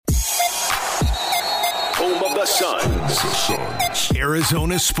Suns.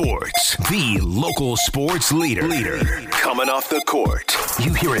 Arizona sports, the local sports leader. Coming off the court,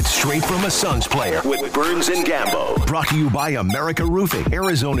 you hear it straight from a Suns player with Burns and Gambo. Brought to you by America Roofing,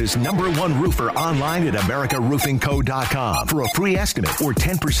 Arizona's #1 roofer, online at americaroofingco.com for a free estimate or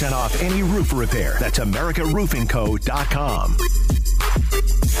 10% off any roof repair. That's americaroofingco.com.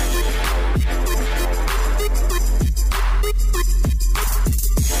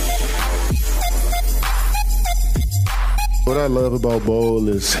 What I love about Bol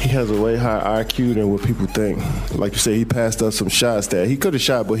is he has a way higher IQ than what people think. Like you said, he passed us some shots that he could have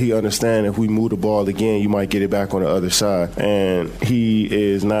shot, but he understands if we move the ball again, you might get it back on the other side. And he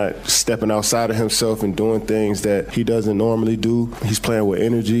is not stepping outside of himself and doing things that he doesn't normally do. He's playing with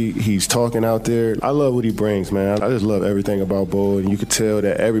energy. He's talking out there. I love what he brings, man. I just love everything about Bol, and you could tell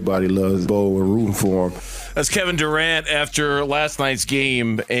that everybody loves Bol and rooting for him. That's Kevin Durant after last night's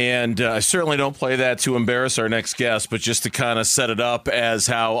game, and I certainly don't play that to embarrass our next guest, but just to kind of set it up as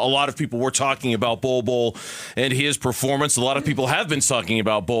how a lot of people were talking about Bol Bol and his performance. A lot of people have been talking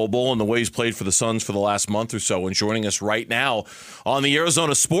about Bol Bol and the way he's played for the Suns for the last month or so, and joining us right now on the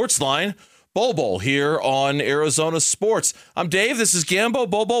Arizona Sports Line, Bol Bol here on Arizona Sports. I'm Dave. This is Gambo.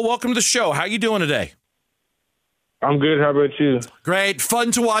 Bol Bol, welcome to the show. How you doing today? I'm good. How about you? Great.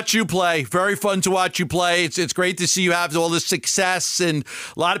 Fun to watch you play. Very fun to watch you play. It's great to see you have all this success, and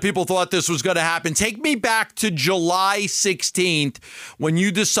a lot of people thought this was going to happen. Take me back to July 16th when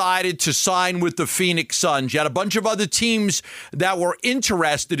you decided to sign with the Phoenix Suns. You had a bunch of other teams that were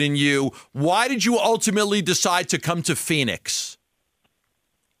interested in you. Why did you ultimately decide to come to Phoenix?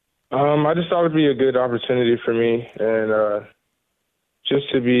 I just thought it would be a good opportunity for me, and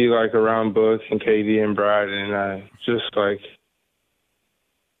just to be like around Book and KD and Brad, and just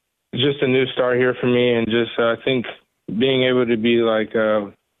a new start here for me, and just I think being able to be like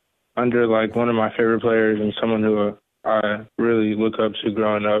under like one of my favorite players and someone who I really look up to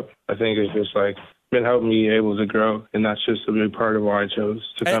growing up, I think it's just like been helping me able to grow, and that's just a big part of why I chose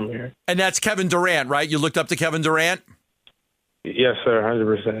to come here. And that's Kevin Durant, right? You looked up to Kevin Durant? Yes, sir,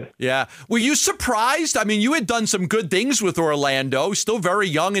 100%. Yeah. Were you surprised? I mean, you had done some good things with Orlando, still very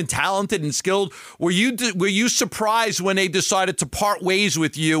young and talented and skilled. Were you surprised when they decided to part ways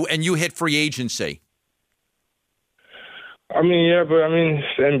with you and you hit free agency? I mean, yeah, but I mean,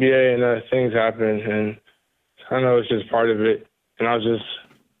 it's the NBA and things happen, and I know it's just part of it. And I was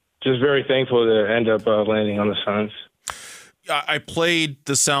just very thankful to end up landing on the Suns. I played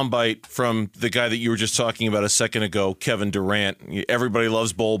the soundbite from the guy that you were just talking about a second ago, Kevin Durant. Everybody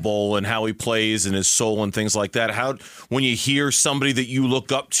loves Bol Bol and how he plays and his soul and things like that. How, when you hear somebody that you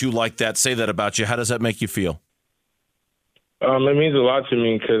look up to like that say that about you, how does that make you feel? It means a lot to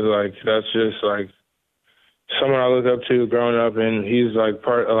me because, like, that's just, like, someone I look up to growing up, and he's, like,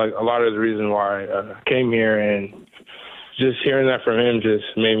 part of, like, a lot of the reason why I came here, and just hearing that from him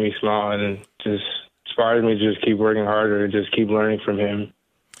just made me smile and just inspired me to just keep working harder and just keep learning from him.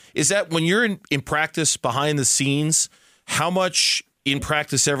 Is that when you're in practice behind the scenes, how much in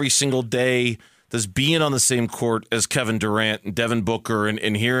practice every single day does being on the same court as Kevin Durant and Devin Booker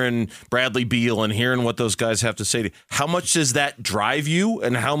and hearing Bradley Beal and hearing what those guys have to say to you, how much does that drive you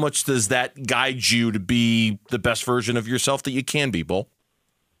and how much does that guide you to be the best version of yourself that you can be, Bol?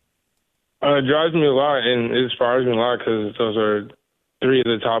 It drives me a lot and it inspires me a lot because those are three of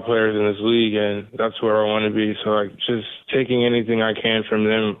the top players in this league, and that's where I want to be. So, like, just taking anything I can from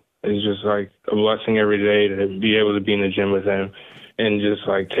them is just, like, a blessing every day to be able to be in the gym with them and just,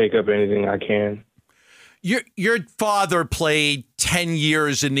 like, take up anything I can. Your father played 10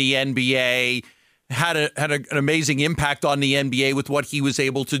 years in the NBA, had an amazing impact on the NBA with what he was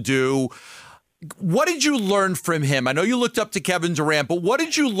able to do. What did you learn from him? I know you looked up to Kevin Durant, but what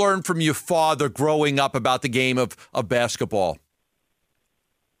did you learn from your father growing up about the game of basketball?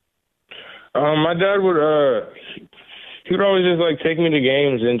 My dad he would always just like take me to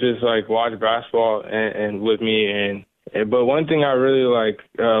games and just like watch basketball and with me but one thing I really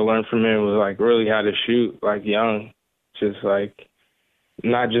learned from him was like really how to shoot like young, just like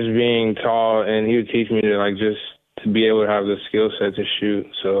not just being tall, and he would teach me to like just to be able to have the skill set to shoot.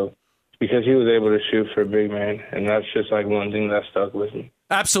 So because he was able to shoot for a big man, and that's just like one thing that stuck with me.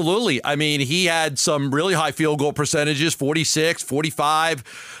 Absolutely. I mean, he had some really high field goal percentages, 46,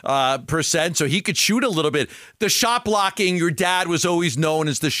 45%, so he could shoot a little bit. The shot blocking, your dad was always known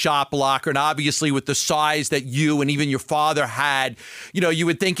as the shot blocker, and obviously with the size that you and even your father had, you know, you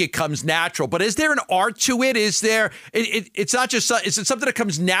would think it comes natural. But is there an art to it? Is there, it's not just, is it something that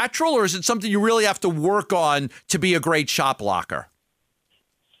comes natural, or is it something you really have to work on to be a great shot blocker?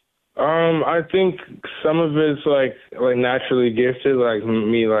 I think some of it's like naturally gifted, like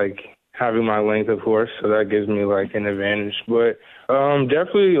me, like having my length, of course, so that gives me like an advantage. But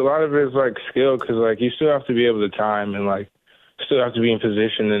definitely a lot of it is like skill, because like you still have to be able to time and like still have to be in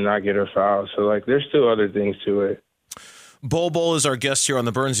position and not get a foul. So like there's still other things to it. Bol Bol is our guest here on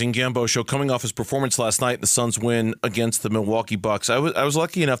the Burns and Gambo Show, coming off his performance last night in the Suns' win against the Milwaukee Bucks. I was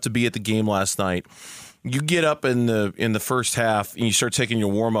lucky enough to be at the game last night. You get up in the first half and you start taking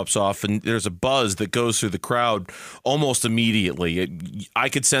your warm-ups off, and there's a buzz that goes through the crowd almost immediately. I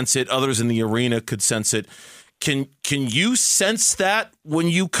could sense it. Others in the arena could sense it. Can you sense that when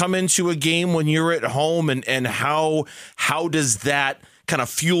you come into a game, when you're at home, and how does that kind of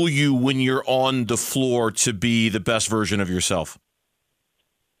fuel you when you're on the floor to be the best version of yourself?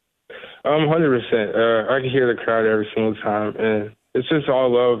 100%. I can hear the crowd every single time, and it's just all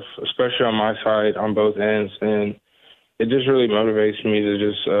love, especially on my side, on both ends, and it just really motivates me to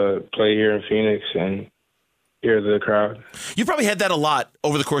just play here in Phoenix and hear the crowd. You probably had that a lot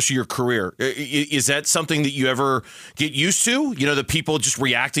over the course of your career. Is that something that you ever get used to? You know, the people just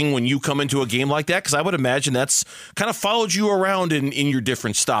reacting when you come into a game like that? Because I would imagine that's kind of followed you around in your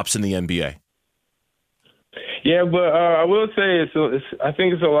different stops in the NBA. Yeah, but I will say I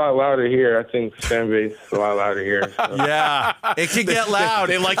think it's a lot louder here. I think the fan base is a lot louder here. So. Yeah, it can get loud.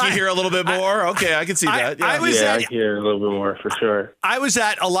 They like you hear a little bit more. Okay, I can see that. Yeah. I hear a little bit more for sure. I was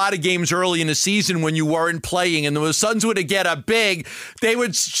at a lot of games early in the season when you weren't playing, and the Suns would get a big. They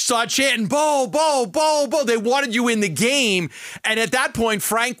would start chanting "Bol, Bol, Bol, Bol." They wanted you in the game, and at that point,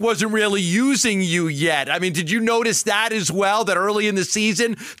 Frank wasn't really using you yet. I mean, did you notice that as well? That early in the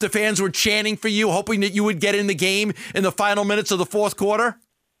season, the fans were chanting for you, hoping that you would get in the game in the final minutes of the fourth quarter?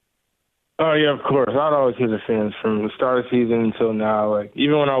 Oh, yeah, of course. I'd always hear the fans from the start of the season until now. Like,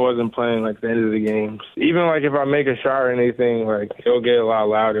 even when I wasn't playing, like, the end of the games. Even, like, if I make a shot or anything, like, it'll get a lot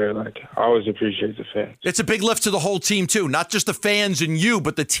louder. Like, I always appreciate the fans. It's a big lift to the whole team, too. Not just the fans and you,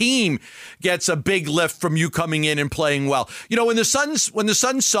 but the team gets a big lift from you coming in and playing well. You know, when the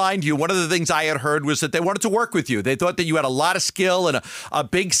Suns signed you, one of the things I had heard was that they wanted to work with you. They thought that you had a lot of skill and a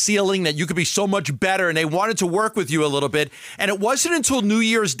big ceiling, that you could be so much better, and they wanted to work with you a little bit. And it wasn't until New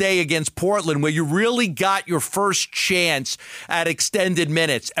Year's Day against Portland where you really got your first chance at extended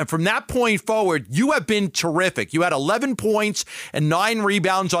minutes. And from that point forward, you have been terrific. You had 11 points and 9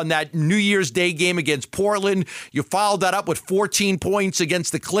 rebounds on that New Year's Day game against Portland. You followed that up with 14 points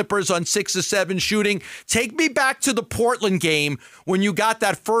against the Clippers on 6 of 7 shooting. Take me back to the Portland game when you got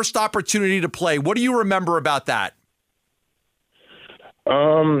that first opportunity to play. What do you remember about that?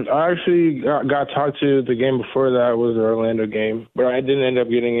 I actually got talked to. The game before that was the Orlando game, but I didn't end up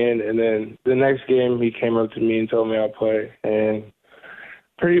getting in. And then the next game, he came up to me and told me I'd play. And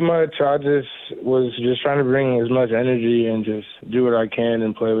pretty much I was trying to bring as much energy and just do what I can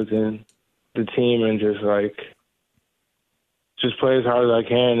and play within the team and just play as hard as I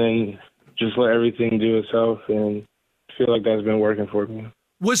can and just let everything do itself. And I feel like that's been working for me.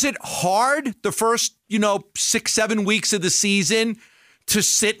 Was it hard the first, 6-7 weeks of the season to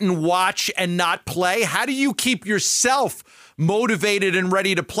sit and watch and not play? How do you keep yourself motivated and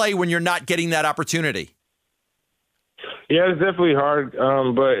ready to play when you're not getting that opportunity? Yeah, it's definitely hard,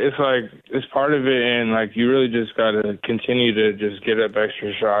 but it's part of it, and you really just got to continue to just get up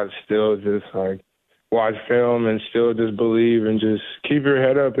extra shots, still just watch film and still just believe and just keep your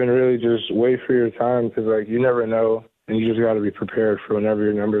head up and really just wait for your time, because you never know, and you just got to be prepared for whenever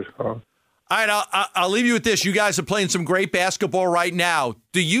your number is called. All right, I'll leave you with this. You guys are playing some great basketball right now.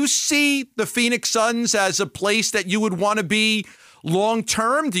 Do you see the Phoenix Suns as a place that you would want to be long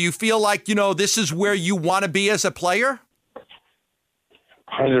term? Do you feel like, this is where you want to be as a player?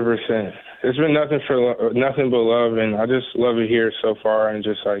 100%. It's been nothing but love, and I just love it here so far, and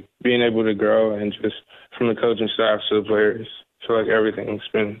just being able to grow, and just from the coaching staff to the players. I feel like everything's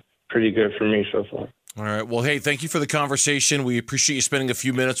been pretty good for me so far. All right. Well, hey, thank you for the conversation. We appreciate you spending a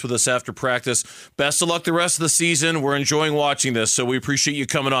few minutes with us after practice. Best of luck the rest of the season. We're enjoying watching this, so we appreciate you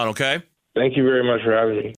coming on, okay? Thank you very much for having me.